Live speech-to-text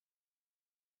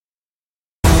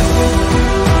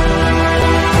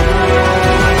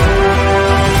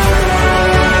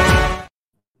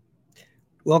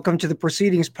Welcome to the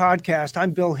Proceedings podcast.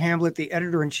 I'm Bill Hamblett, the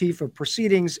editor-in-chief of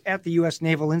Proceedings at the U.S.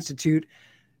 Naval Institute.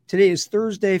 Today is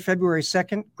Thursday, February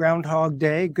 2nd, Groundhog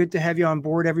Day. Good to have you on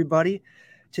board, everybody.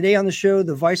 Today on the show,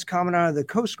 the Vice Commandant of the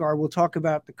Coast Guard will talk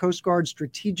about the Coast Guard's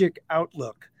strategic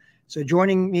outlook. So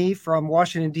joining me from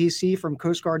Washington, D.C., from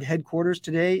Coast Guard headquarters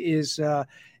today is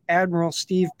Admiral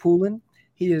Steve Poulin.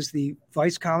 He is the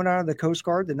Vice Commandant of the Coast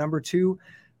Guard, the number 2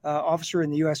 officer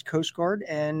in the U.S. Coast Guard.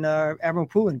 And Admiral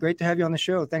Poulin, great to have you on the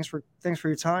show. Thanks for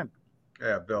your time.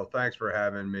 Yeah, Bill, thanks for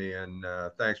having me, and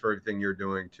thanks for everything you're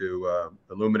doing to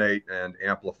illuminate and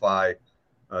amplify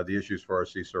the issues for our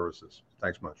sea services.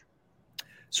 Thanks much.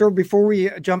 Sir, before we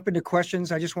jump into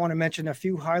questions, I just want to mention a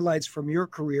few highlights from your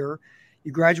career.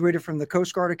 You graduated from the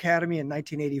Coast Guard Academy in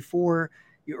 1984.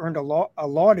 You earned a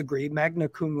law degree, magna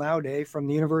cum laude, from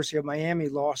the University of Miami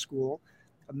Law School,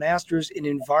 a master's in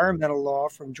environmental law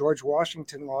from George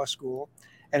Washington Law School,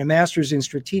 and a master's in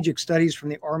strategic studies from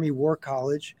the Army War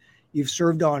College. You've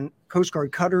served on Coast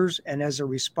Guard cutters, and as a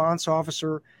response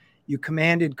officer, you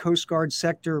commanded Coast Guard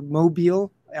Sector Mobile,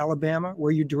 Alabama,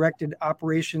 where you directed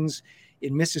operations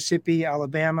in Mississippi,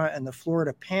 Alabama, and the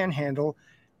Florida Panhandle.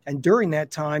 And during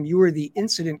that time, you were the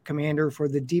incident commander for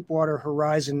the Deepwater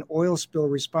Horizon oil spill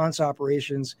response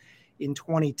operations in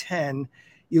 2010.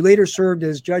 You later served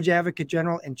as Judge Advocate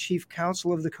General and Chief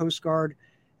Counsel of the Coast Guard,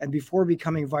 and before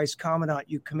becoming Vice Commandant,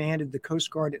 you commanded the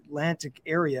Coast Guard Atlantic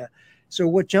area. So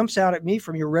what jumps out at me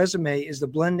from your resume is the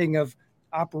blending of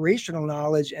operational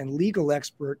knowledge and legal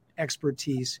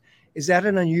expertise. Is that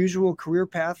an unusual career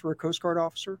path for a Coast Guard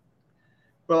officer?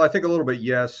 Well, I think a little bit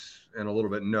yes and a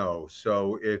little bit no.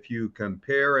 So if you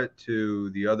compare it to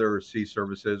the other sea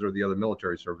services or the other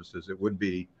military services, it would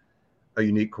be a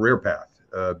unique career path.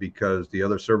 Because the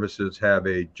other services have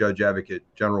a Judge Advocate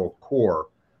General Corps,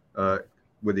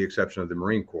 with the exception of the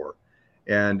Marine Corps.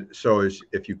 And so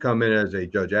if you come in as a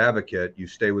Judge Advocate, you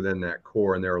stay within that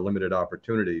Corps, and there are limited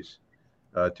opportunities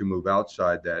to move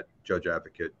outside that Judge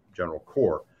Advocate General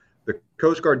Corps. The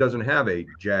Coast Guard doesn't have a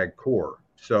JAG Corps.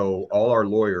 So all our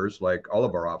lawyers, like all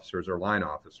of our officers, are line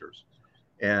officers.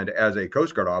 And as a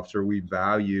Coast Guard officer, we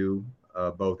value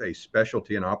both a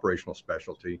specialty, an operational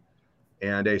specialty,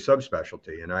 and a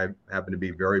subspecialty. And I happen to be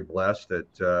very blessed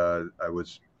that I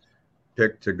was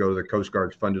picked to go to the Coast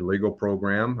Guard's funded legal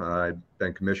program. I'd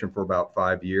been commissioned for about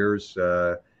 5 years,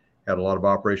 had a lot of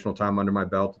operational time under my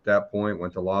belt at that point,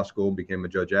 went to law school, became a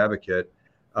judge advocate.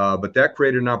 But that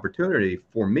created an opportunity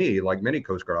for me, like many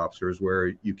Coast Guard officers,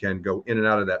 where you can go in and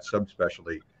out of that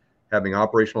subspecialty, having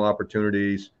operational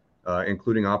opportunities,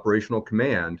 including operational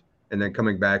command, and then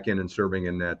coming back in and serving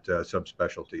in that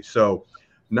subspecialty. So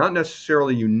not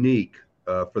necessarily unique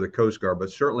for the Coast Guard,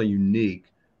 but certainly unique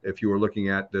if you were looking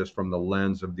at this from the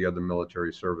lens of the other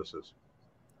military services.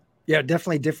 Yeah,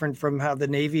 definitely different from how the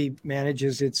Navy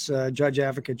manages its Judge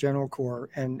Advocate General Corps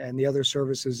and the other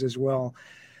services as well.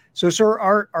 So, sir,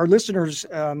 our listeners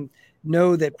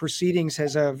know that Proceedings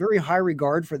has a very high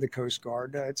regard for the Coast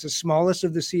Guard. It's the smallest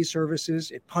of the sea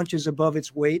services. It punches above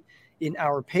its weight in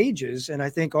our pages, and I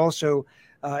think also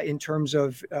in terms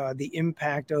of the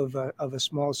impact of a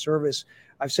small service.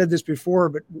 I've said this before,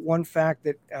 but one fact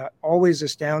that always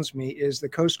astounds me is the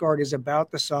Coast Guard is about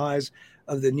the size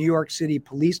of the New York City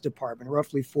Police Department,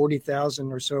 roughly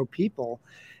 40,000 or so people,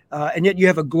 and yet you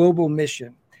have a global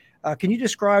mission. Can you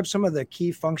describe some of the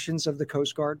key functions of the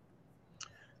Coast Guard?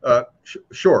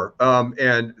 Sure.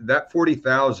 And that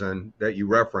 40,000 that you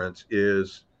reference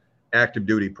is active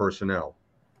duty personnel.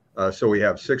 So we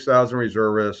have 6,000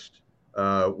 reservists.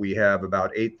 We have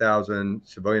about 8,000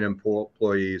 civilian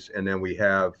employees, and then we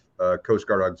have Coast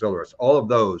Guard auxiliaries. All of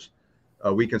those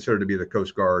we consider to be the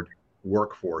Coast Guard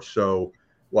workforce. So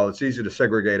while it's easy to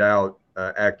segregate out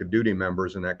active duty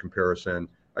members in that comparison,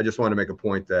 I just want to make a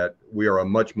point that we are a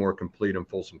much more complete and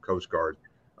fulsome Coast Guard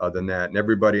than that. And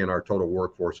everybody in our total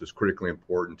workforce is critically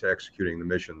important to executing the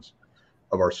missions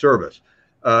of our service.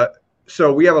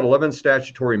 So we have 11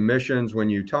 statutory missions. When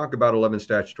you talk about 11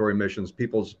 statutory missions,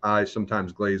 people's eyes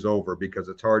sometimes glaze over because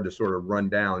it's hard to sort of run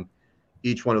down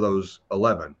each one of those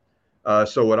 11.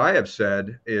 So what I have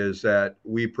said is that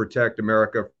we protect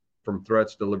America from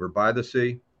threats delivered by the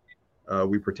sea.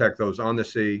 We protect those on the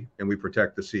sea, and we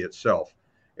protect the sea itself.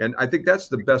 And I think that's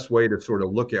the best way to sort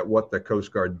of look at what the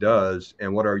Coast Guard does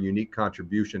and what our unique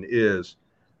contribution is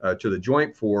to the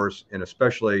joint force, and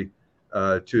especially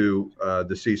to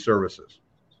the sea services.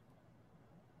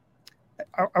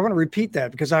 I want to repeat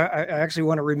that because I actually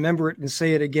want to remember it and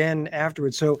say it again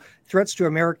afterwards. So threats to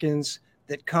Americans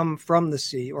that come from the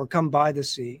sea or come by the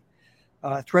sea,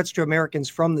 threats to Americans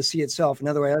from the sea itself. In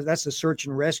other words, that's the search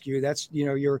and rescue. That's,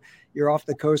 you're off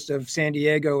the coast of San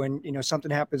Diego, and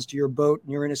something happens to your boat,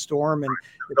 and you're in a storm, and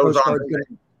the Those Coast on Guard's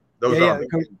going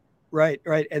to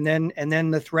right, and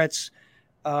then the threats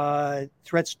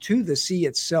to the sea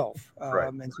itself,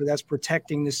 and so that's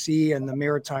protecting the sea and the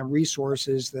maritime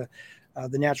resources, the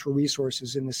natural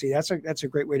resources in the sea. That's a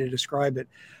great way to describe it.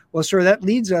 Well, sir, that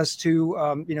leads us to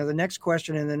the next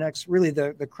question, and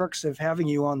the crux of having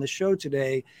you on the show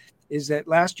today is that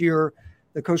last year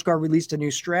the Coast Guard released a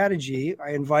new strategy. I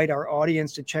invite our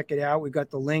audience to check it out. We've got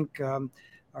the link.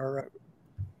 Our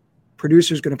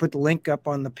producer is going to put the link up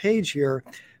on the page here,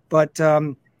 but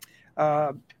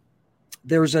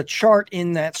there's a chart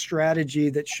in that strategy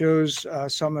that shows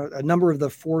a number of the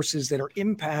forces that are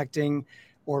impacting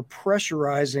or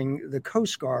pressurizing the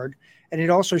Coast Guard, and it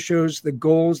also shows the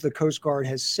goals the Coast Guard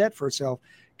has set for itself.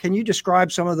 Can you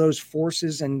describe some of those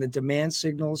forces and the demand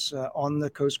signals on the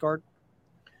Coast Guard?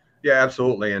 Yeah,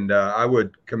 absolutely. And I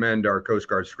would commend our Coast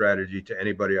Guard strategy to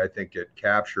anybody. I think it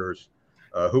captures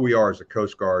who we are as a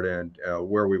Coast Guard and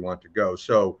where we want to go.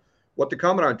 So what the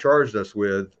Commandant charged us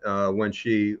with when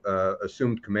she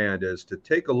assumed command is to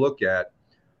take a look at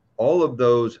all of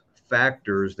those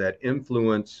factors that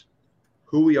influence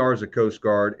who we are as a Coast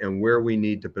Guard and where we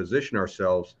need to position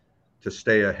ourselves to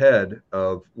stay ahead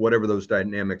of whatever those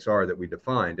dynamics are that we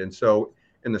defined. And so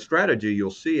in the strategy, you'll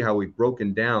see how we've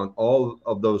broken down all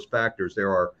of those factors.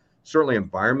 There are certainly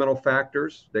environmental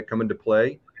factors that come into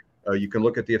play. You can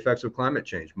look at the effects of climate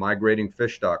change, migrating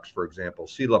fish stocks, for example,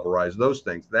 sea level rise, those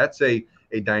things. That's a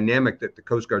dynamic that the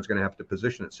Coast Guard is going to have to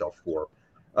position itself for.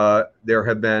 There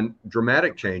have been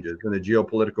dramatic changes in the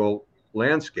geopolitical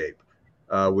landscape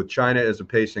with China as a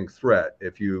pacing threat.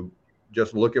 If you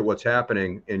just look at what's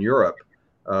happening in Europe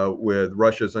with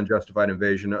Russia's unjustified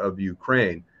invasion of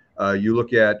Ukraine, you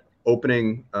look at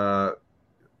opening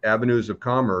avenues of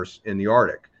commerce in the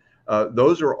Arctic.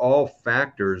 Those are all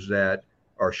factors that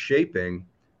are shaping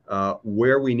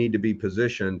where we need to be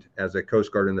positioned as a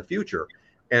Coast Guard in the future.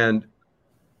 And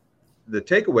the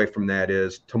takeaway from that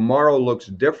is tomorrow looks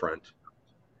different,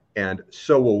 and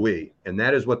so will we. And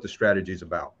that is what the strategy is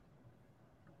about.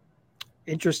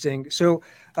 Interesting. So,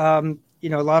 a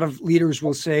lot of leaders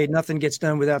will say nothing gets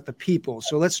done without the people.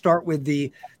 So let's start with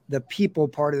the people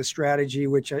part of the strategy,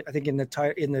 which I think in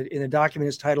the document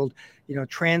is titled,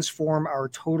 transform our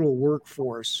total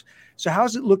workforce. So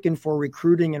how's it looking for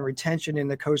recruiting and retention in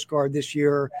the Coast Guard this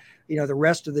year? The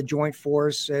rest of the Joint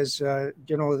Force, as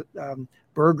General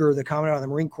Berger, the Commandant of the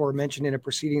Marine Corps, mentioned in a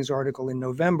Proceedings article in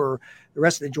November, the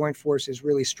rest of the Joint Force is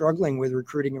really struggling with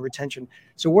recruiting and retention.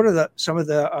 So what are some of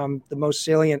the most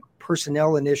salient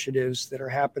personnel initiatives that are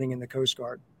happening in the Coast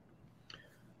Guard?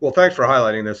 Well, thanks for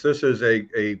highlighting this. This is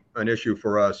an issue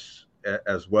for us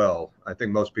as well. I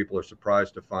think most people are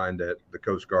surprised to find that the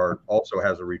Coast Guard also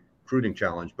has a recruiting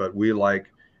challenge, but we,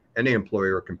 like any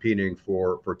employer, are competing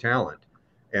for talent.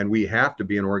 And we have to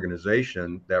be an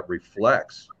organization that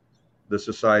reflects the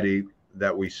society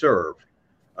that we serve.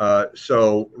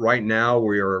 So right now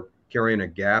we are carrying a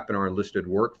gap in our enlisted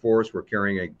workforce. We're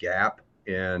carrying a gap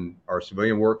in our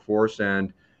civilian workforce.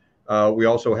 And we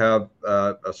also have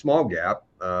a small gap,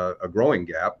 a growing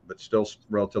gap, but still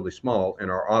relatively small, in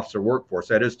our officer workforce.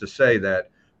 That is to say that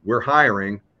we're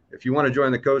hiring. If you want to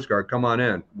join the Coast Guard, come on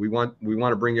in. We want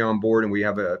to bring you on board, and we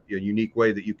have a unique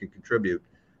way that you can contribute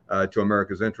to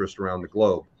America's interest around the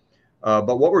globe.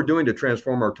 But what we're doing to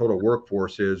transform our total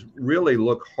workforce is really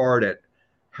look hard at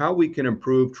how we can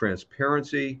improve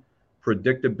transparency,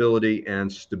 predictability,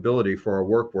 and stability for our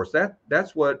workforce.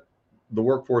 That's what the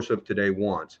workforce of today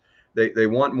wants. They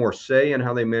want more say in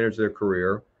how they manage their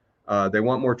career. They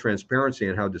want more transparency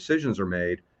in how decisions are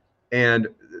made, and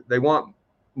they want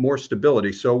more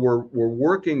stability. So we're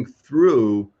working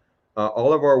through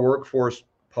all of our workforce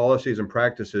policies and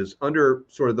practices under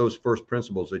sort of those first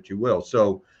principles, that you will.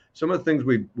 So some of the things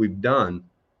we've done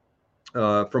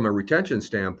from a retention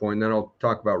standpoint, and then I'll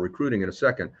talk about recruiting in a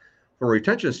second. From a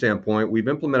retention standpoint, we've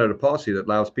implemented a policy that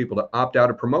allows people to opt out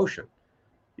of promotion.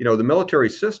 The military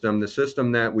system, the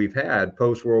system that we've had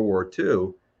post World War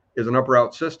II, is an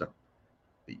up-or-out system.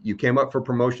 You came up for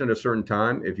promotion at a certain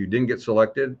time. If you didn't get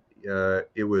selected,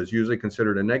 it was usually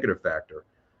considered a negative factor.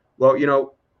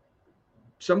 Well,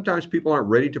 sometimes people aren't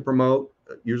ready to promote.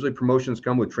 Usually promotions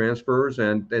come with transfers,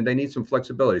 and they need some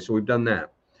flexibility. So we've done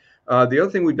that. The other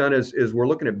thing we've done is we're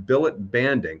looking at billet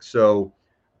banding. So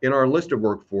in our enlisted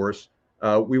workforce,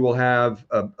 we will have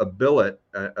a billet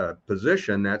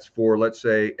position that's for, let's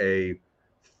say, a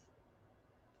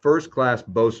first-class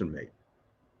bosun mate.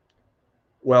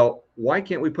 Well, why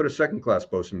can't we put a second-class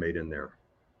bosun mate in there?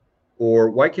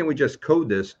 Or why can't we just code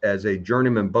this as a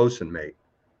journeyman bosun mate?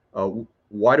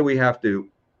 Why do we have to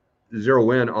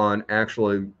zero in on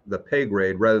actually the pay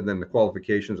grade rather than the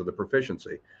qualifications or the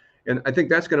proficiency? And I think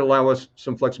that's going to allow us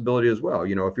some flexibility as well.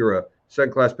 You know, if you're a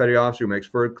second class petty officer who makes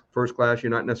first class,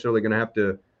 you're not necessarily going to have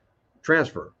to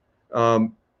transfer.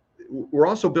 We're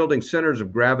also building centers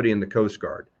of gravity in the Coast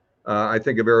Guard. I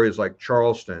think of areas like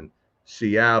Charleston,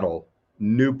 Seattle,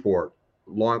 Newport,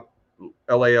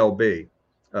 LALB,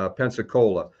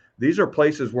 Pensacola. These are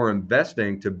places we're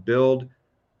investing to build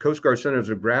Coast Guard centers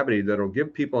of gravity that'll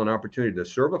give people an opportunity to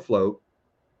serve afloat,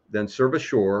 then serve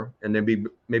ashore, and then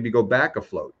maybe go back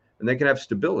afloat, and they can have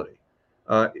stability.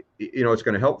 You know, it's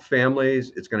going to help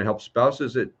families. It's going to help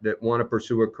spouses that want to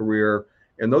pursue a career.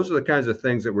 And those are the kinds of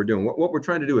things that we're doing. What we're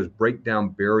trying to do is break down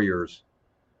barriers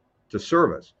to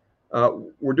service.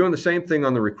 We're doing the same thing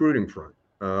on the recruiting front.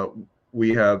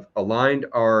 We have aligned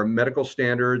our medical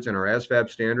standards and our ASVAB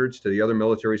standards to the other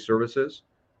military services.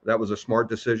 That was a smart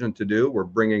decision to do. We're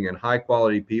bringing in high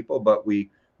quality people, but we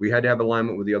had to have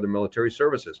alignment with the other military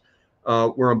services.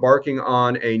 We're embarking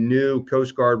on a new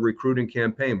Coast Guard recruiting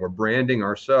campaign. We're branding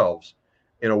ourselves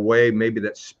in a way maybe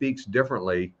that speaks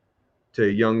differently to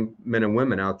young men and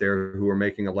women out there who are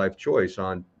making a life choice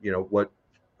on, you know, what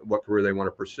career they want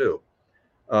to pursue.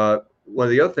 One of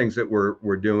the other things that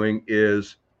we're doing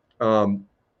is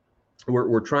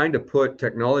we're trying to put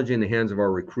technology in the hands of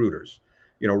our recruiters.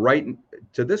 You know, right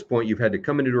to this point, you've had to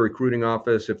come into a recruiting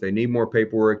office. If they need more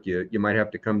paperwork, you might have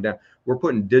to come down. We're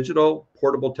putting digital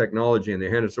portable technology in the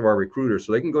hands of our recruiters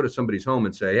so they can go to somebody's home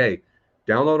and say, hey,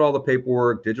 download all the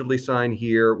paperwork, digitally sign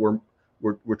here.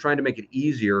 We're trying to make it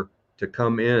easier to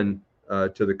come in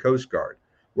to the Coast Guard.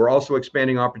 We're also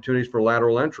expanding opportunities for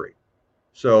lateral entry.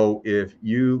 So if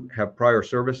you have prior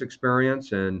service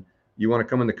experience and you want to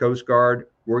come in the Coast Guard,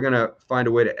 we're going to find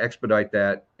a way to expedite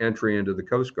that entry into the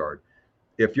Coast Guard.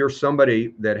 If you're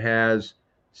somebody that has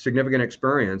significant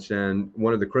experience in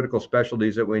one of the critical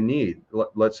specialties that we need,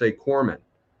 let's say corpsman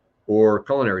or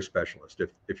culinary specialist,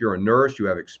 if you're a nurse, you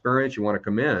have experience, you want to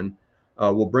come in,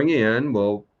 we'll bring you in,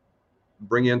 we'll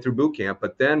bring you in through boot camp,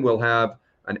 but then we'll have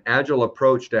an agile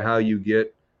approach to how you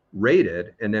get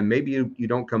rated. And then maybe you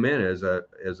don't come in as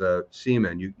a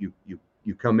seaman,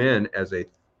 you come in as a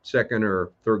second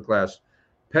or third class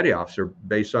petty officer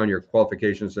based on your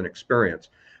qualifications and experience.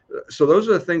 So those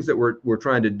are the things that we're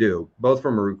trying to do, both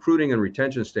from a recruiting and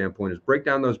retention standpoint, is break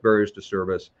down those barriers to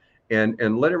service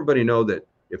and let everybody know that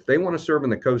if they want to serve in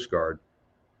the Coast Guard,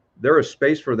 there is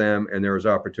space for them and there is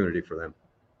opportunity for them.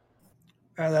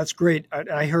 That's great.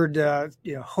 I heard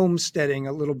homesteading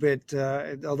a little bit,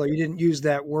 although you didn't use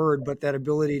that word, but that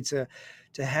ability to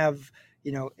have,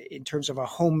 you know, in terms of a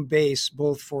home base,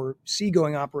 both for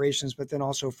seagoing operations, but then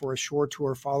also for a shore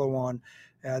tour follow on.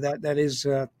 That is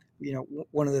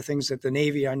one of the things that the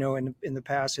Navy, I know in the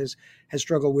past has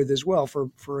struggled with as well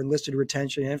for enlisted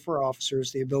retention and for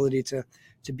officers, the ability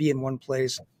to be in one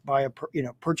place,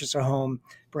 purchase a home,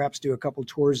 perhaps do a couple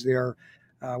tours there.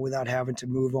 Without having to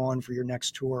move on for your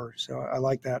next tour. So I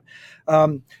like that.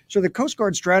 So the Coast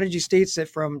Guard strategy states that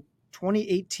from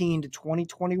 2018 to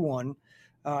 2021,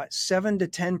 7 to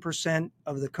 10%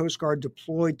 of the Coast Guard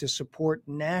deployed to support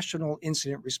national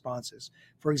incident responses.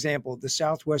 For example, the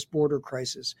Southwest border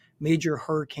crisis, major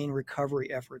hurricane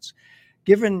recovery efforts.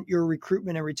 Given your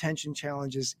recruitment and retention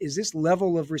challenges, is this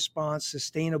level of response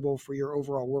sustainable for your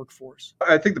overall workforce?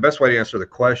 I think the best way to answer the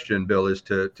question, Bill, is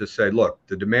to say, look,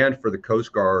 the demand for the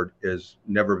Coast Guard has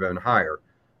never been higher.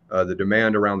 The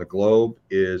demand around the globe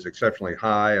is exceptionally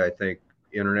high. I think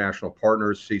international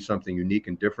partners see something unique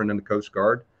and different in the Coast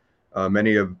Guard.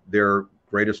 Many of their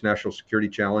greatest national security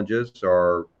challenges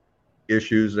are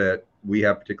issues that we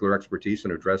have particular expertise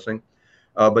in addressing.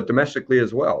 But domestically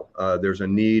as well, there's a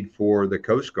need for the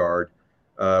Coast Guard,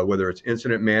 whether it's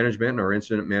incident management or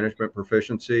incident management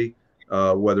proficiency,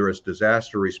 whether it's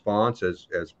disaster response as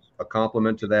a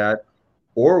complement to that,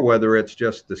 or whether it's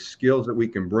just the skills that we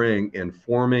can bring in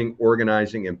forming,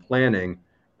 organizing, and planning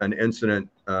an incident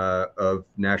of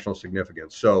national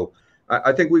significance. So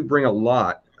I think we bring a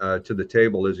lot to the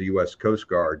table as a U.S. Coast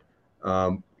Guard.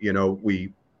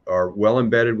 We are well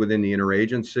embedded within the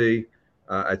interagency.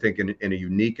 I think in a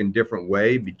unique and different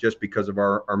way, just because of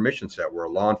our mission set. We're a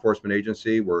law enforcement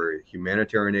agency, we're a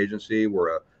humanitarian agency,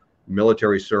 we're a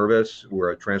military service,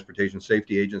 we're a transportation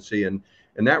safety agency, and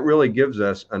that really gives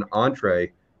us an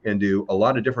entree into a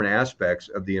lot of different aspects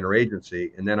of the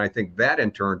interagency. And then I think that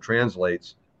in turn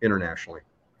translates internationally.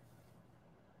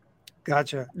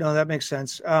 Gotcha. No, that makes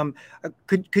sense.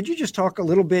 Could you just talk a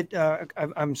little bit?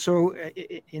 I'm so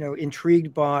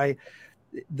intrigued by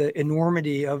the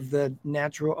enormity of the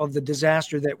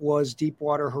disaster that was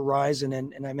Deepwater Horizon.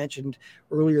 And I mentioned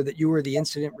earlier that you were the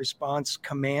incident response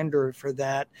commander for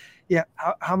that. Yeah.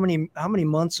 How many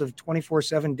months of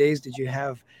 24/7 days did you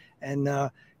have? And,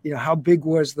 how big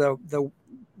was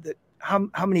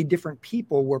how many different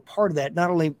people were part of that?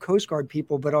 Not only Coast Guard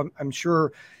people, but I'm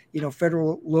sure,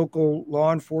 federal, local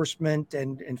law enforcement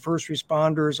and first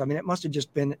responders. I mean, it must have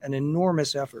just been an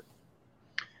enormous effort.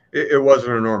 It was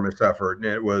an enormous effort, and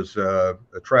it was a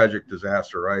tragic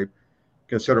disaster. I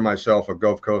consider myself a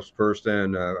Gulf Coast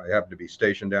person. I happen to be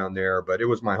stationed down there, but it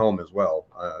was my home as well.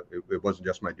 It wasn't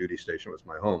just my duty station; it was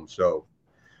my home. So,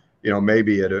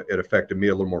 maybe it affected me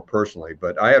a little more personally.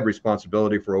 But I had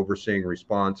responsibility for overseeing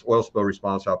oil spill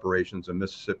response operations in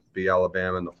Mississippi,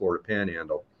 Alabama, and the Florida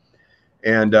Panhandle.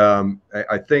 And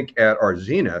I think at our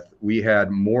zenith, we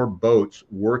had more boats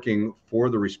working for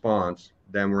the response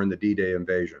than were in the D-Day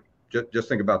invasion. Just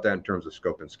think about that in terms of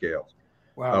scope and scale.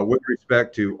 Wow. With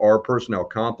respect to our personnel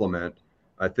complement,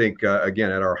 I think,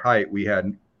 again, at our height, we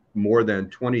had more than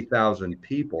 20,000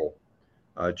 people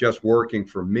just working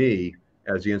for me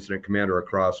as the incident commander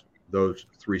across those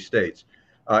 3 states.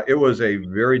 It was a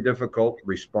very difficult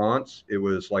response. It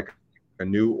was like a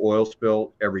new oil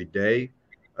spill every day.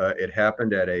 It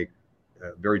happened at a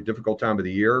very difficult time of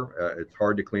the year. It's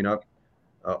hard to clean up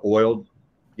oil,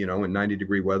 in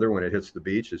 90-degree weather when it hits the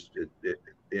beach.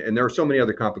 And there are so many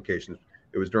other complications.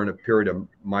 It was during a period of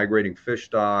migrating fish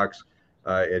stocks.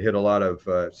 It hit a lot of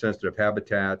sensitive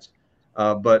habitats.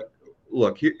 But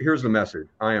look, here's the message.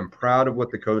 I am proud of what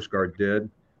the Coast Guard did.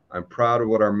 I'm proud of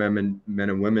what our men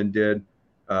and women did.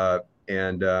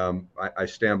 And I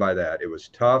stand by that. It was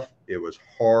tough. It was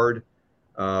hard.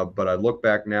 But I look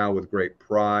back now with great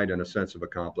pride and a sense of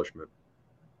accomplishment.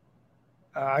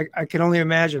 I can only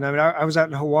imagine. I mean, I was out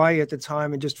in Hawaii at the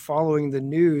time and just following the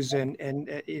news, and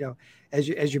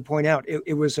as you point out,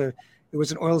 it was an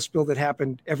oil spill that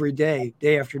happened every day,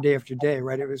 day after day after day,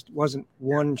 right? Wasn't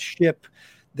one ship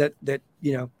that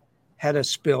had a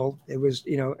spill. It was,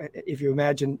 if you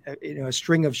imagine, a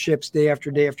string of ships day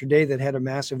after day after day that had a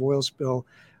massive oil spill.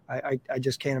 I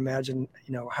just can't imagine,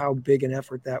 how big an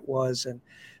effort that was, and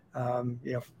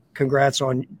congrats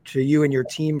to you and your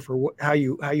team for how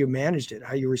you managed it,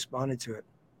 how you responded to it.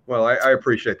 Well, I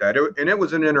appreciate that. And it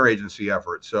was an interagency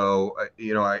effort. So,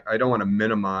 I don't want to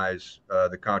minimize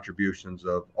the contributions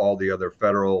of all the other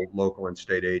federal, local, and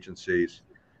state agencies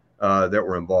that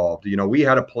were involved. We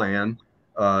had a plan.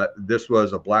 This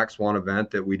was a black swan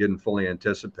event that we didn't fully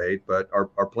anticipate, but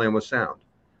our plan was sound.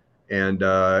 And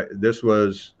this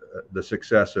was the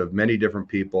success of many different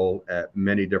people at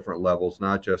many different levels,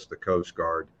 not just the Coast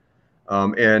Guard.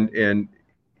 And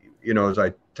as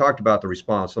I talked about the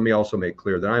response, let me also make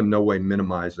clear that I am no way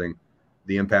minimizing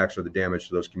the impacts or the damage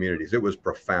to those communities. It was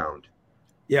profound,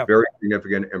 very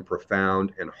significant and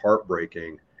profound and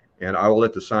heartbreaking. And I will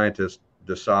let the scientists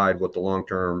decide what the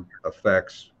long-term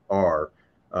effects are.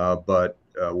 But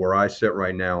where I sit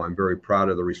right now, I'm very proud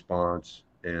of the response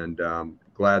and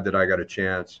glad that I got a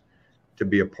chance to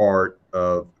be a part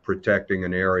of protecting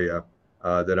an area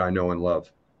that I know and love.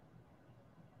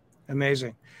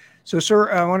 Amazing. So,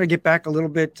 sir, I want to get back a little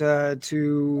bit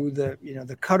to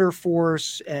the cutter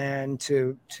force and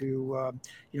to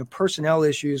personnel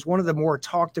issues. One of the more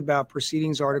talked about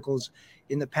proceedings articles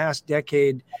in the past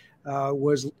decade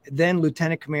was then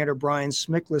Lieutenant Commander Brian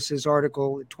Smickless's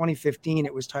article in 2015.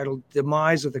 It was titled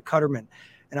 "Demise of the Cutterman."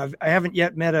 And I haven't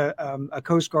yet met a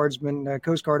Coast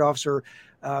Guard officer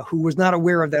who was not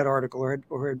aware of that article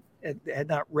or had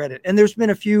not read it. And there's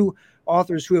been a few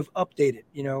authors who have updated,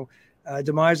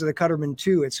 Demise of the Cutterman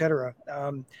 2, et cetera.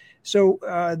 So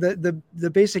the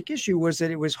basic issue was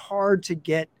that it was hard to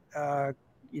get,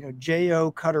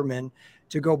 JO Cuttermen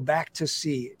to go back to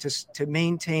sea, to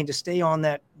maintain, to stay on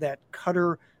that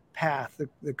cutter path,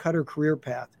 the cutter career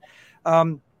path.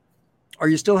 Are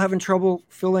you still having trouble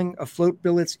filling afloat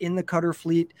billets in the cutter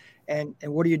fleet? And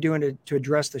what are you doing to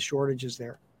address the shortages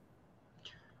there?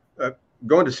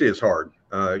 Going to sea is hard.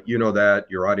 That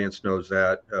your audience knows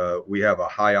that. We have a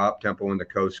high op tempo in the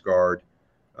Coast Guard.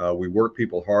 We work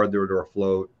people hard there to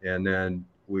afloat, and then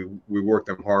we work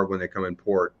them hard when they come in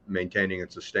port, maintaining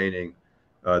and sustaining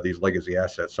these legacy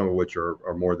assets, some of which are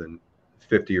more than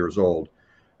 50 years old.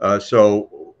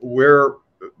 So we're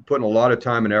putting a lot of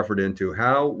time and effort into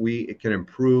how we can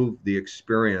improve the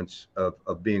experience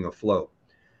of being afloat.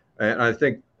 And I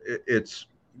think it's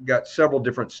got several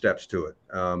different steps to it.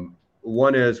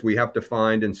 One is we have to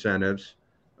find incentives.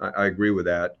 I agree with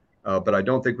that. But I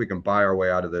don't think we can buy our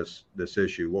way out of this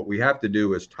issue. What we have to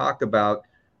do is talk about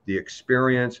the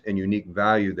experience and unique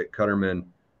value that cuttermen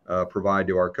provide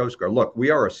to our Coast Guard. Look, we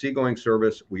are a seagoing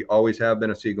service. We always have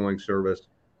been a seagoing service,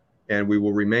 and we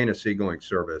will remain a seagoing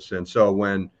service. And so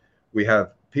when we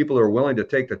have people who are willing to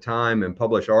take the time and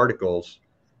publish articles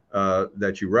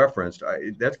that you referenced,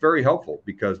 that's very helpful,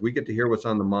 because we get to hear what's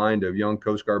on the mind of young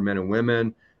Coast Guard men and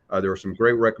women. There were some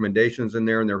great recommendations in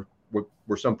there, and there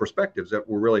were some perspectives that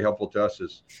were really helpful to us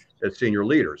as senior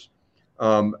leaders.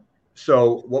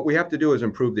 So what we have to do is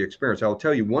improve the experience. I'll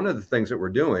tell you, one of the things that we're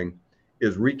doing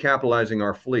is recapitalizing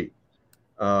our fleet.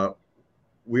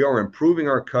 We are improving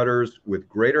our cutters with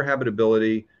greater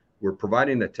habitability. We're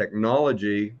providing the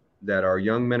technology that our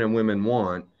young men and women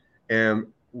want, and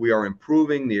we are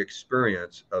improving the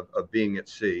experience of being at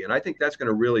sea. And I think that's going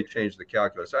to really change the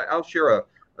calculus. I'll share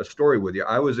a story with you.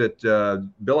 I was at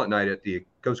Billet Night at the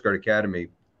Coast Guard Academy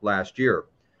last year.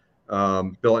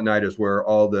 Billet Night is where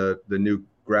all the new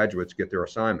graduates get their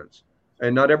assignments.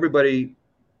 And not everybody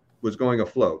was going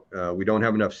afloat. We don't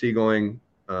have enough seagoing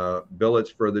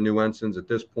billets for the new ensigns at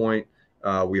this point.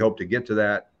 We hope to get to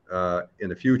that in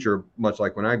the future, much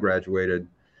like when I graduated.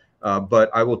 But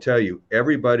I will tell you,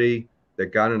 everybody that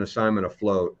got an assignment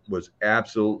afloat was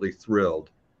absolutely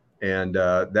thrilled. And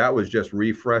that was just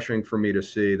refreshing for me to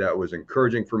see. That was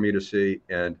encouraging for me to see.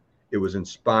 And it was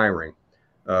inspiring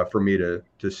for me to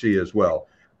see as well.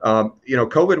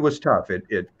 COVID was tough.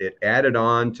 It added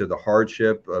on to the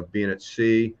hardship of being at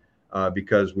sea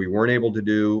because we weren't able to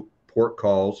do port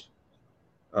calls.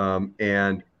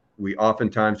 And we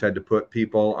oftentimes had to put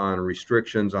people on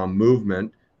restrictions on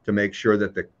movement to make sure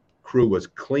that the crew was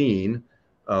clean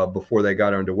before they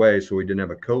got underway, so we didn't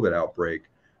have a COVID outbreak.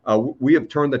 We have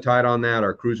turned the tide on that.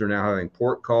 Our crews are now having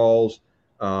port calls,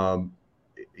 and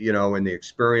the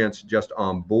experience just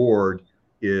on board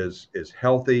is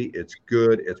healthy, it's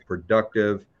good, it's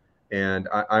productive, and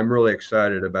I'm really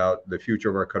excited about the future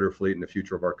of our cutter fleet and the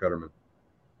future of our cuttermen.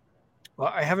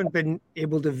 Well, I haven't been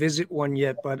able to visit one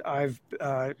yet, but I'm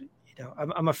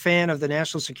a fan of the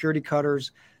national security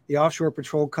cutters, the offshore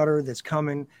patrol cutter that's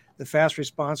coming, the fast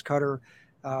response cutter.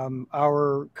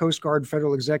 Our Coast Guard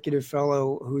Federal Executive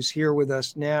Fellow, who's here with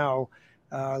us now,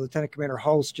 Lieutenant Commander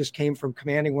Hulse, just came from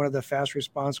commanding one of the fast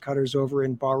response cutters over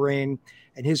in Bahrain,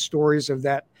 and his stories of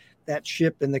that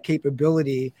ship and the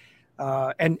capability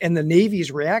and the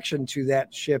Navy's reaction to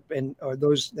that ship and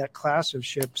that class of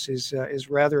ships is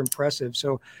rather impressive.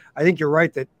 So I think you're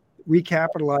right that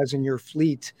recapitalizing your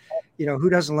fleet, who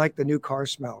doesn't like the new car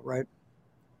smell, right?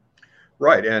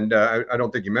 Right. And I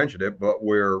don't think you mentioned it, but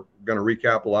we're going to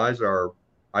recapitalize our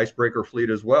icebreaker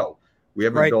fleet as well. We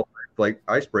haven't built like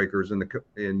icebreakers in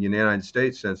the United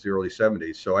States since the early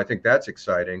 70s. So I think that's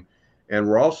exciting. And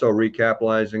we're also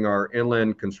recapitalizing our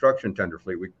inland construction tender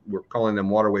fleet. We're calling them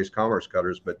waterways commerce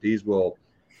cutters, but these will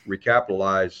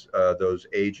recapitalize those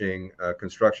aging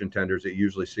construction tenders that you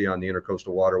usually see on the intercoastal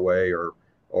waterway or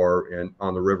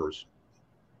on the rivers.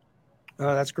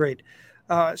 That's great.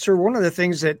 Sir, one of the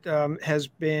things that has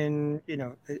been,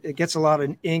 it gets a lot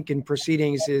of ink in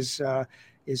proceedings is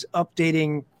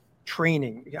updating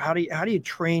training. How do you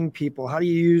train people? How do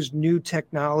you use new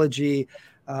technology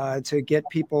to get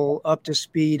people up to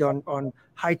speed on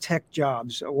high-tech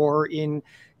jobs or in,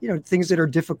 things that are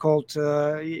difficult,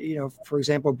 for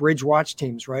example, bridge watch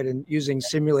teams, right? And using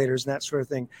simulators and that sort of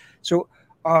thing. So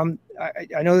I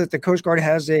know that the Coast Guard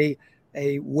has a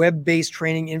web-based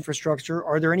training infrastructure.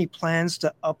 Are there any plans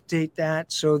to update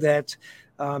that so that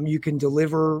you can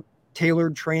deliver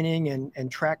tailored training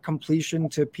and track completion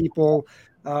to people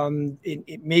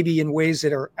maybe in ways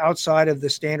that are outside of the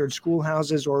standard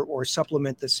schoolhouses or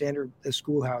supplement the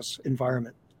schoolhouse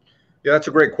environment? Yeah, that's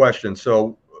a great question.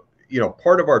 So,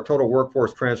 part of our total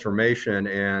workforce transformation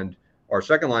and our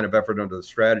second line of effort under the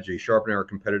strategy, sharpening our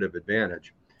competitive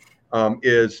advantage,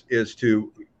 is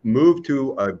to move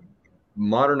to a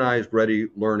modernized, ready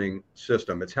learning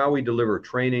system. It's how we deliver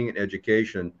training and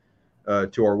education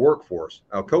to our workforce.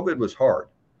 Now, COVID was hard,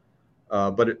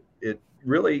 but it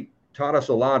really taught us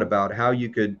a lot about how you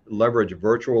could leverage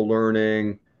virtual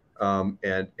learning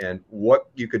and what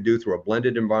you could do through a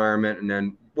blended environment, and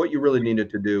then what you really needed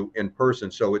to do in person.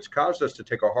 So it's caused us to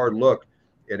take a hard look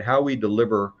at how we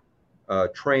deliver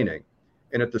training.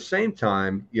 And at the same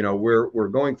time, we're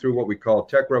going through what we call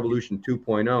Tech Revolution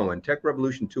 2.0. And Tech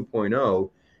Revolution 2.0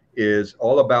 is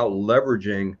all about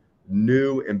leveraging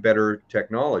new and better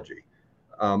technology.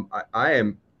 I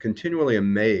am continually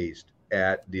amazed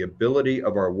at the ability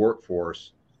of our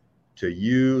workforce to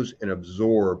use and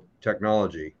absorb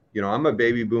technology. I'm a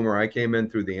baby boomer. I came in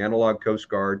through the analog Coast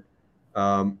Guard.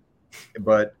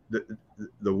 But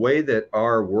the way that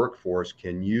our workforce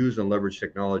can use and leverage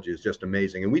technology is just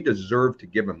amazing. And we deserve to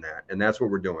give them that. And that's what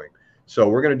we're doing. So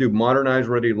we're going to do modernized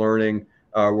ready learning.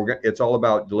 It's all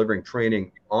about delivering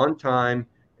training on time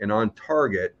and on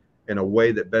target in a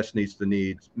way that best meets the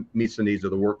needs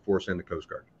of the workforce and the Coast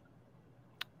Guard.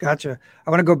 Gotcha. I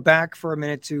want to go back for a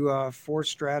minute to force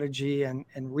strategy and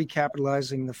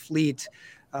recapitalizing the fleet.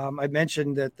 I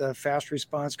mentioned that the fast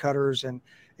response cutters and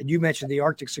you mentioned the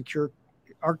Arctic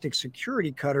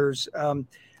security cutters.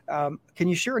 Can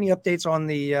you share any updates on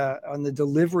the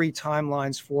delivery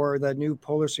timelines for the new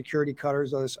polar security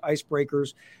cutters, those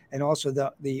icebreakers, and also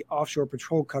the offshore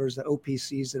patrol cutters, the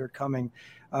OPCs that are coming,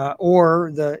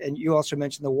 and you also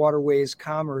mentioned the waterways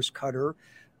commerce cutter.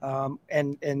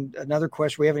 And another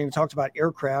question, we haven't even talked about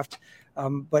aircraft,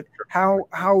 but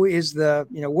how is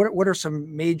what are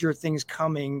some major things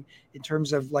coming in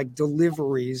terms of like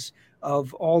deliveries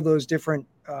of all those different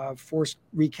force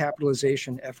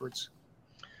recapitalization efforts?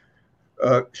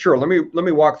 Sure. Let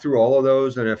me walk through all of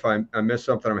those, and if I miss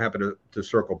something, I'm happy to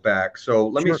circle back. So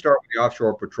let me start with the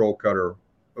offshore patrol cutter.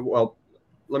 Well,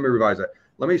 let me revise that.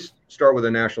 Let me start with the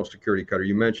national security cutter.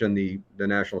 You mentioned the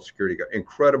national security cutter.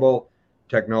 Incredible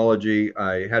technology.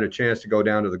 I had a chance to go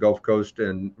down to the Gulf Coast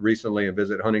and recently and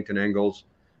visit Huntington Ingalls,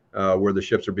 where the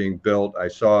ships are being built. I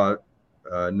saw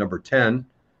number 10,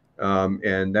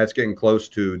 and that's getting close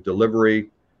to delivery.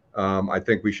 I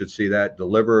think we should see that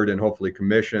delivered and hopefully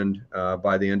commissioned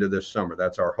by the end of this summer.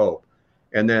 That's our hope.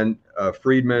 And then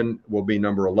Freedman will be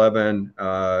number 11,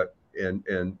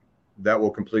 and that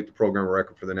will complete the program of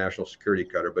record for the national security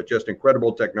cutter. But just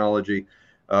incredible technology.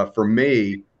 For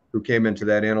me, who came into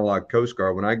that analog Coast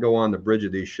Guard, when I go on the bridge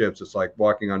of these ships, it's like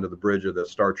walking onto the bridge of the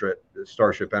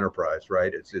Starship Enterprise,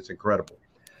 right? It's incredible.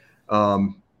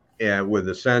 And with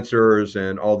the sensors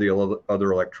and all the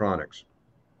other electronics.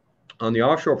 On the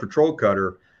offshore patrol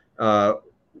cutter,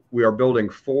 we are building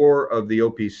 4 of the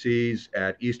OPCs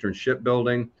at Eastern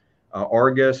Shipbuilding.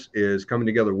 Argus is coming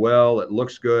together well. It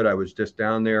looks good. I was just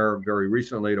down there very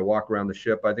recently to walk around the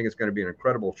ship. I think it's going to be an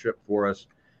incredible ship for us,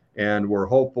 and we're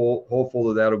hopeful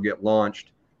that that'll get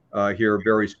launched here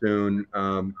very soon.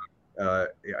 I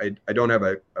don't have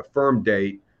a firm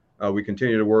date. We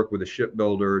continue to work with the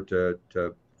shipbuilder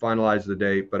to finalize the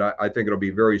date, but I think it'll be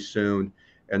very soon,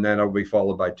 and then it'll be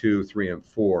followed by 2, 3, and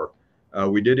 4.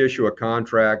 We did issue a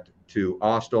contract to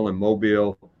Austal and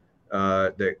Mobile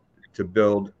to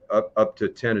build up to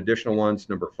 10 additional ones,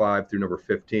 number 5 through number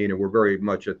 15, and we're very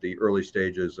much at the early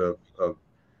stages of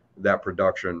that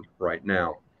production right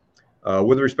now.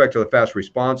 With respect to the fast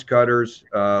response cutters,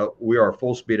 we are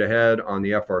full speed ahead on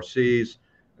the FRCs.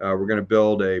 We're going to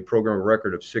build a program of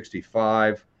record of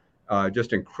 65.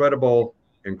 Just incredible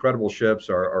ships.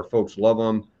 Our folks love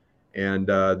them, and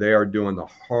they are doing the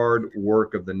hard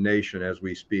work of the nation as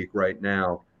we speak right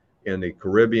now in the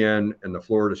Caribbean and the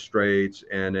Florida Straits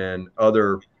and in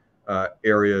other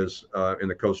areas in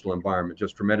the coastal environment.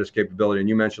 Just tremendous capability. And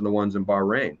you mentioned the ones in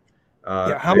Bahrain.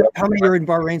 How many are in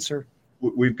Bahrain, sir?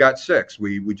 We've got 6.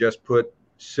 We just put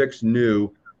 6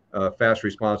 new fast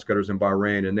response cutters in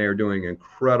Bahrain, and they are doing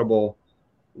incredible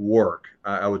work.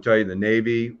 I would tell you the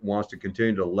Navy wants to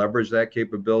continue to leverage that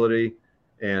capability,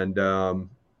 and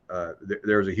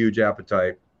there's a huge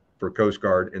appetite for Coast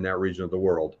Guard in that region of the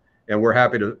world. And we're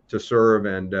happy to serve,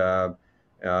 and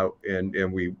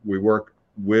we work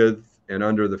with and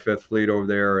under the 5th Fleet over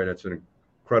there, and it's an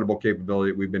incredible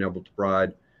capability we've been able to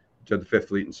provide to the 5th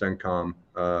Fleet and CENTCOM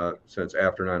since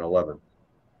after 9/11.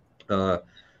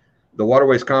 The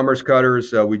waterways commerce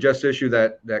cutters, we just issued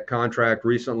that contract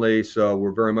recently, so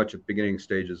we're very much at the beginning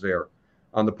stages there.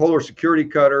 On the polar security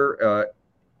cutter,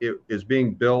 it is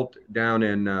being built down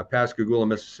in Pascagoula,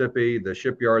 Mississippi. The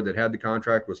shipyard that had the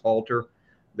contract was Halter.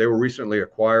 They were recently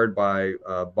acquired by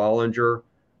Bollinger.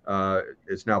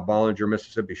 It's now Bollinger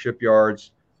Mississippi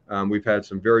Shipyards. We've had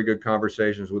some very good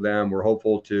conversations with them. We're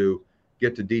hopeful to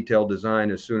get to detailed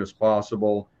design as soon as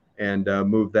possible and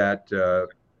move that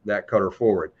cutter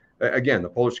forward. Again, the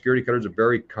polar security cutter is a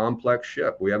very complex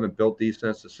ship. We haven't built these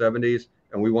since the 70s,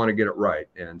 and we want to get it right.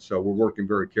 And so we're working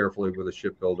very carefully with the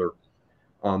shipbuilder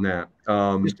on that.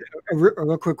 Just a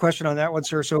real quick question on that one,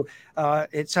 sir. So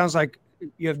it sounds like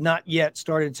you have not yet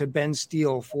started to bend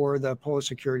steel for the polar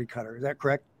security cutter. Is that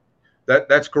correct?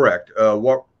 That's correct.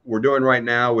 What we're doing right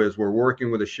now is we're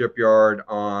working with a shipyard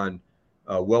on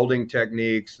welding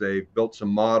techniques. They've built some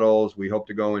models. We hope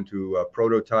to go into a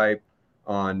prototype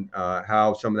on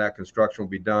how some of that construction will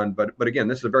be done. But again,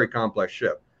 this is a very complex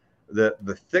ship.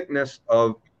 The thickness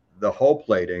of the hull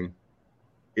plating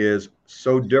is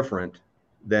so different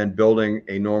than building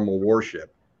a normal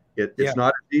warship. It's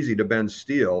not easy to bend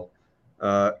steel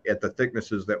at the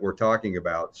thicknesses that we're talking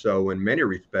about. So in many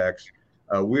respects,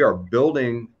 we are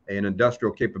building an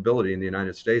industrial capability in the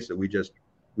United States that we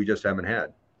just haven't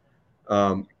had.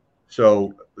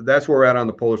 So that's where we're at on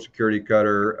the Polar Security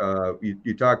Cutter.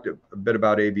 You talked a bit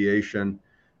about aviation.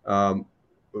 Um,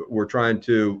 we're trying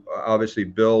to obviously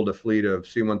build a fleet of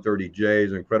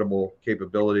C-130Js, incredible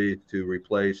capability to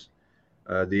replace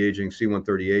the aging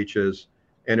C-130Hs.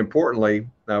 And importantly,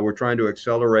 we're trying to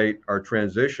accelerate our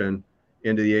transition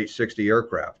into the H-60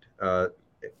 aircraft.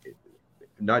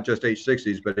 Not just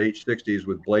H-60s, but H-60s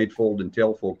with blade fold and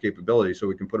tail fold capability, so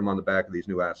we can put them on the back of these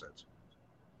new assets.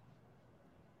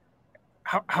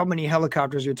 How many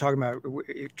helicopters are you talking about?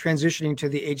 Transitioning to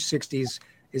the H-60s,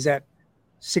 is that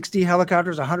 60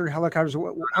 helicopters, 100 helicopters?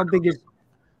 How big is?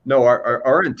 No,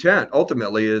 our intent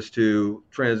ultimately is to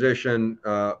transition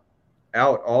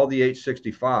out all the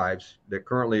H-65s that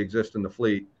currently exist in the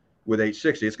fleet with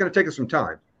H-60. It's going to take us some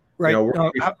time. Right. We're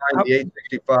going to be the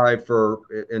H-65 for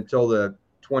until the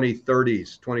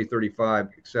 2030s, 2035,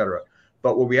 et cetera.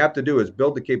 But what we have to do is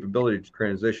build the capability to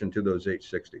transition to those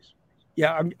H-60s.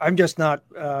 Yeah, I'm just not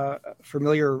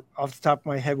familiar off the top of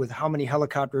my head with how many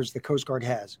helicopters the Coast Guard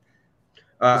has.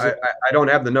 I don't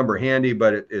have the number handy,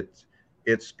 but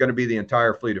it's going to be the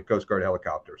entire fleet of Coast Guard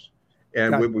helicopters.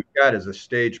 And what we've got is a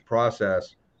staged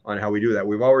process on how we do that.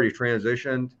 We've already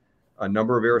transitioned a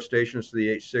number of air stations to the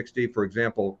H-60. For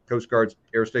example, Coast Guard's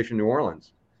Air Station New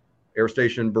Orleans, Air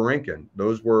Station Borinquen,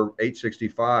 those were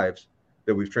H-65s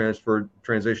that we've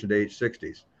transitioned to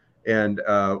H-60s. And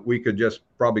we could just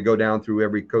probably go down through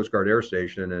every Coast Guard air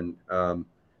station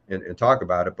and talk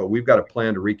about it. But we've got a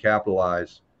plan to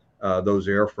recapitalize those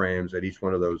airframes at each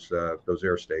one of those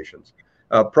air stations.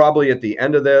 Probably at the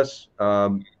end of this,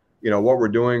 what we're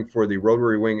doing for the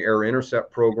Rotary Wing Air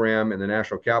Intercept program in the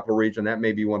National Capital Region, that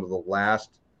may be one of the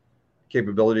last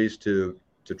capabilities to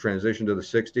transition to the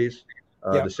 60s.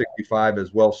 The 65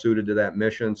 is well suited to that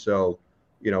mission. So,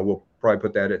 we'll probably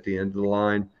put that at the end of the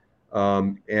line.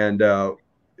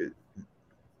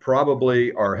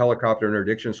 Probably our helicopter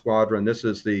interdiction squadron. This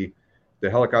is the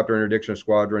helicopter interdiction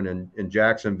squadron in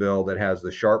Jacksonville that has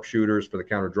the sharpshooters for the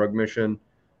counter drug mission.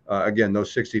 Again,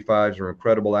 those 65s are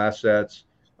incredible assets.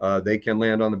 They can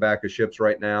land on the back of ships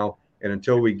right now. And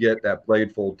until we get that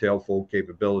blade fold, tail fold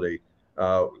capability,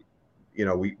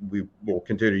 we will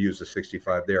continue to use the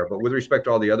 65 there. But with respect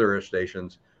to all the other air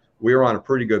stations, we are on a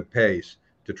pretty good pace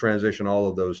to transition all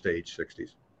of those to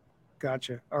H-60s.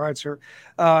 Gotcha. All right, sir.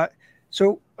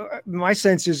 So my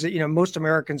sense is that, most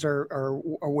Americans are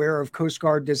aware of Coast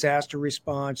Guard disaster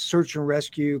response, search and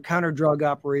rescue, counter drug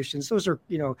operations. Those are,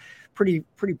 pretty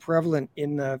prevalent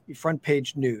in the front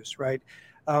page news, right?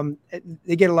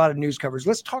 They get a lot of news coverage.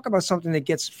 Let's talk about something that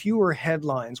gets fewer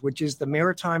headlines, which is the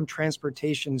Maritime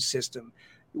Transportation System.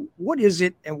 What is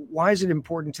it, and why is it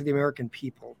important to the American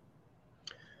people?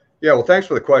 Yeah, well, thanks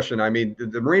for the question. I mean,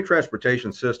 the marine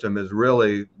transportation system is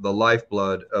really the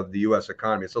lifeblood of the U.S.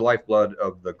 economy. It's the lifeblood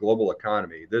of the global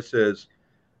economy. This is,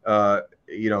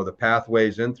 the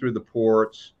pathways in through the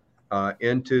ports,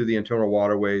 into the internal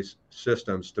waterways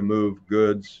systems to move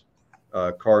goods,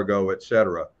 cargo, et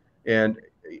cetera. And,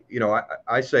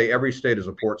 I say every state is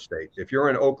a port state. If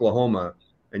you're in Oklahoma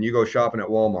and you go shopping at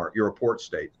Walmart, you're a port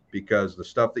state because the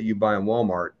stuff that you buy in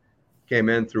Walmart came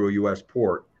in through a U.S.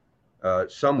 port.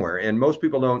 Somewhere. And most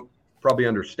people don't probably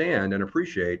understand and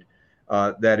appreciate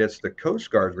that it's the Coast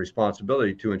Guard's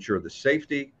responsibility to ensure the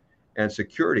safety and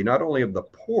security, not only of the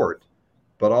port,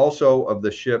 but also of the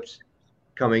ships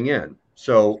coming in.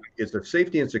 So it's a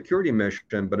safety and security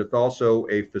mission, but it's also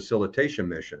a facilitation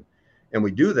mission. And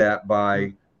we do that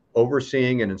by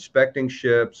overseeing and inspecting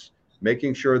ships,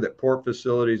 making sure that port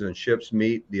facilities and ships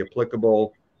meet the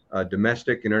applicable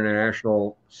domestic and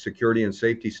international security and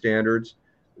safety standards.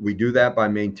 We do that by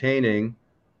maintaining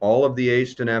all of the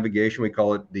aids to navigation. We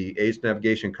call it the aids to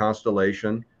navigation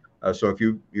constellation. So if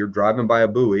you're driving by a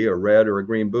buoy, a red or a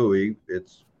green buoy,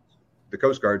 it's the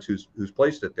Coast Guard who's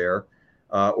placed it there,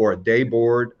 or a day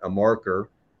board, a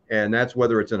marker. And that's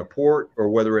whether it's in a port or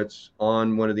whether it's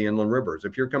on one of the inland rivers.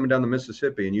 If you're coming down the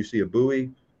Mississippi and you see a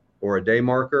buoy or a day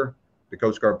marker, the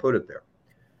Coast Guard put it there.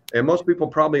 And most people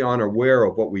probably aren't aware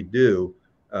of what we do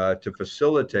to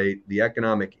facilitate the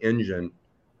economic engine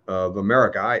of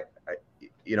America. I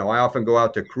often go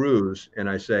out to cruise and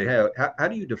I say, hey, how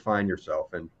do you define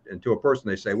yourself? And to a person,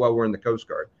 they say, well, we're in the Coast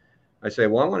Guard. I say,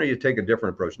 well, I want you to take a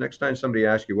different approach. Next time somebody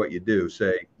asks you what you do,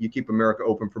 say, you keep America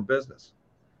open for business,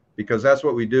 because that's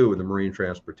what we do with the marine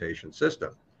transportation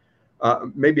system.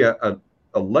 Maybe a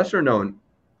lesser known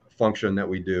function that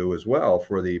we do as well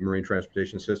for the marine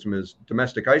transportation system is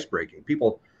domestic icebreaking.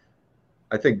 People,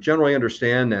 I think, generally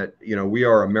understand that, we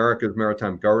are America's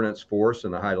maritime governance force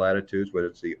in the high latitudes, whether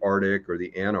it's the Arctic or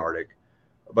the Antarctic,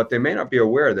 but they may not be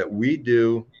aware that we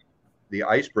do the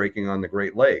ice breaking on the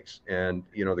Great Lakes. And,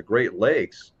 the Great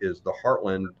Lakes is the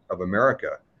heartland of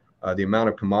America. The amount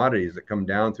of commodities that come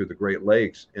down through the Great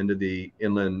Lakes into the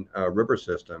inland river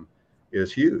system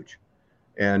is huge.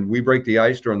 And we break the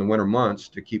ice during the winter months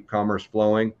to keep commerce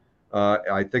flowing.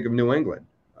 I think of New England,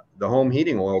 the home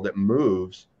heating oil that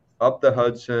moves up the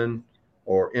Hudson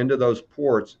or into those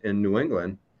ports in New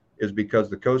England is because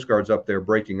the Coast Guard's up there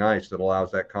breaking ice that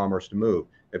allows that commerce to move.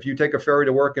 If you take a ferry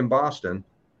to work in Boston,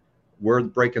 we're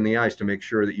breaking the ice to make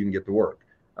sure that you can get to work.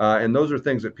 And those are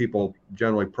things that people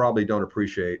generally probably don't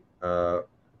appreciate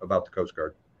about the Coast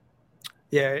Guard.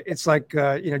 Yeah, it's like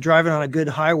driving on a good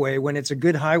highway. When it's a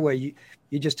good highway,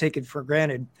 you just take it for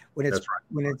granted. When it's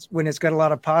right. when it's got a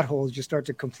lot of potholes, you start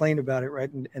to complain about it,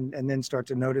 right? And then start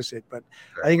to notice it. But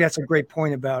I think that's a great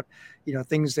point about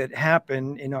things that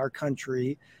happen in our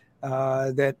country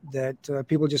that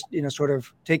people just sort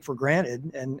of take for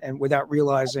granted and without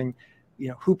realizing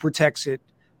who protects it,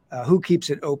 who keeps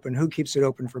it open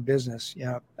for business.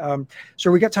 Yeah.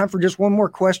 So we got time for just one more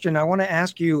question. I want to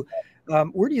ask you,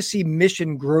 where do you see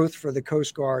mission growth for the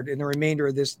Coast Guard in the remainder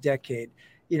of this decade?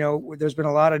 There's been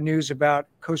a lot of news about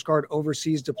Coast Guard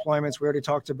overseas deployments. We already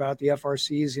talked about the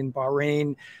FRCs in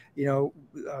Bahrain.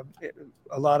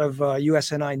 A lot of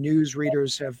USNI news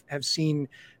readers have seen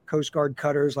Coast Guard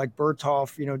cutters like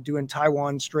Bertolf, doing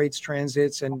Taiwan Straits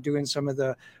transits and doing some of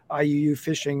the IUU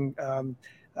fishing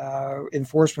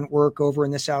enforcement work over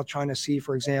in the South China Sea,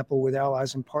 for example, with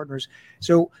allies and partners.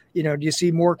 So, do you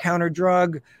see more counter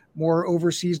drug, more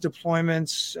overseas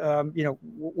deployments?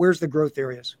 Where's the growth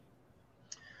areas?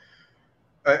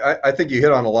 I think you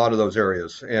hit on a lot of those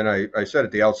areas. And I said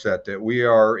at the outset that we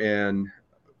are in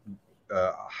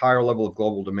a higher level of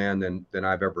global demand than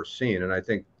I've ever seen. And I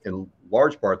think in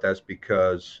large part that's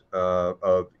because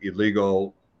of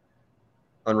illegal,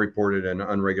 unreported, and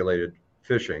unregulated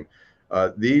fishing.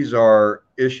 These are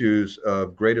issues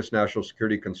of greatest national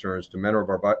security concerns to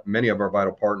many of our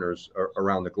vital partners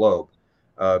around the globe.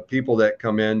 People that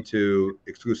come into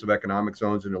exclusive economic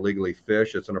zones and illegally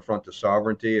fish, it's an affront to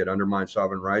sovereignty. It undermines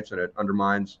sovereign rights, and it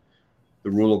undermines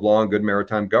the rule of law and good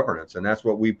maritime governance. And that's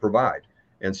what we provide.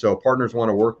 And so partners want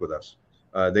to work with us.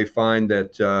 They find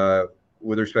that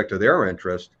with respect to their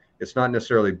interest, it's not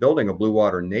necessarily building a blue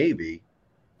water navy.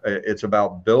 It's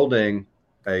about building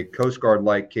a Coast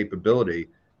Guard-like capability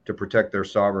to protect their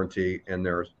sovereignty and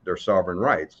their sovereign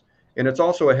rights. And it's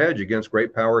also a hedge against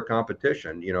great power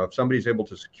competition. If somebody's able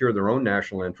to secure their own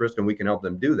national interest and we can help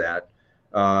them do that,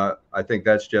 I think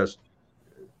that's just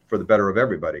for the better of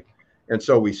everybody. And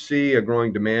so we see a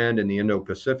growing demand in the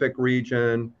Indo-Pacific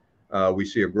region. We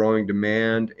see a growing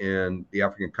demand in the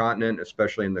African continent,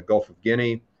 especially in the Gulf of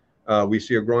Guinea. We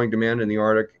see a growing demand in the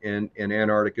Arctic and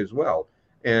Antarctic as well.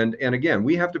 And again,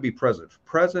 we have to be present.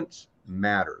 Presence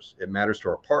matters. It matters to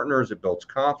our partners. It builds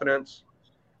confidence.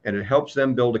 And it helps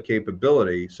them build a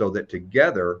capability so that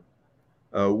together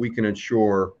we can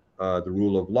ensure the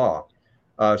rule of law.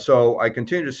 So I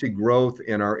continue to see growth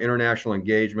in our international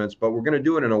engagements, but we're going to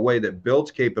do it in a way that builds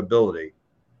capability,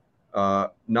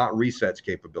 not resets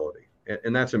capability.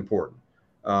 And that's important.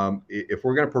 If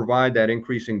we're going to provide that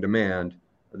increasing demand,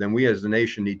 then we as a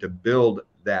nation need to build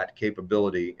that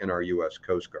capability in our U.S.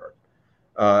 Coast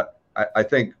Guard. I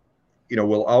think,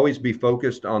 we'll always be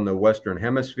focused on the Western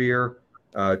Hemisphere.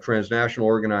 Transnational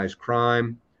organized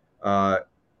crime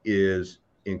is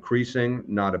increasing,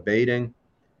 not abating,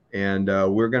 and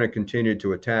we're going to continue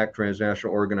to attack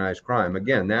transnational organized crime.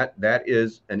 Again, that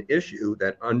is an issue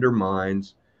that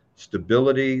undermines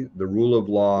stability, the rule of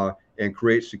law, and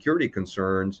creates security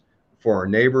concerns for our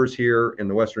neighbors here in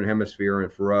the Western Hemisphere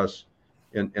and for us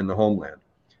in the homeland.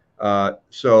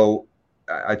 So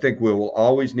I think we will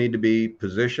always need to be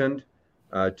positioned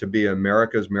to be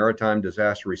America's maritime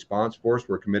disaster response force.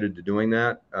 We're committed to doing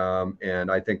that. And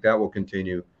I think that will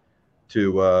continue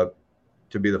to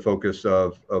be the focus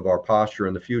of our posture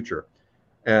in the future.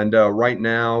 And right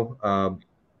now,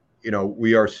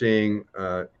 we are seeing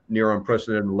near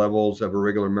unprecedented levels of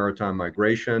irregular maritime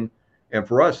migration. And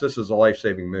for us, this is a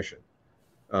life-saving mission.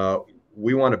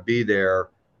 We want to be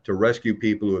there to rescue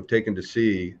people who have taken to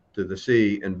the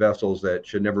sea in vessels that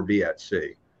should never be at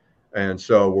sea. And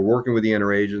so we're working with the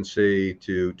interagency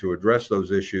to address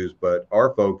those issues, but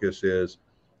our focus is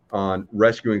on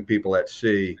rescuing people at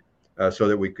sea so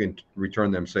that we can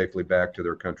return them safely back to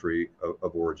their country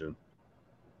of origin.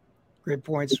 Great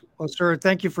points. Well, sir,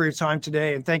 thank you for your time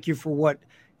today, and thank you for what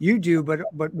you do,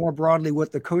 but more broadly,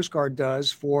 what the Coast Guard does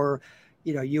for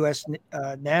U.S.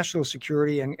 National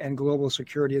security and global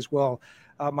security as well.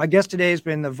 My guest today has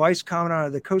been the Vice Commandant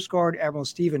of the Coast Guard, Admiral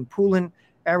Stephen Poulin.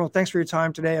 Admiral, thanks for your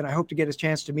time today, and I hope to get a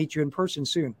chance to meet you in person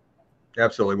soon.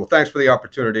 Absolutely. Well, thanks for the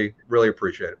opportunity. Really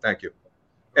appreciate it. Thank you.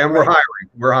 And All right.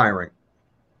 We're hiring.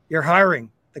 You're hiring.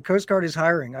 The Coast Guard is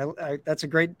hiring. That's a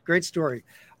great story.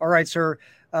 All right, sir.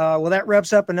 Well, that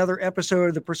wraps up another episode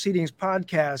of the Proceedings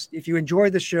podcast. If you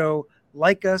enjoyed the show,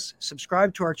 like us,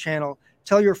 subscribe to our channel,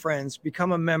 tell your friends,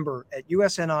 become a member at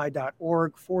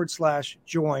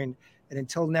usni.org/join. And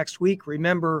until next week,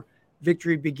 remember,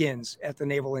 victory begins at the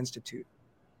Naval Institute.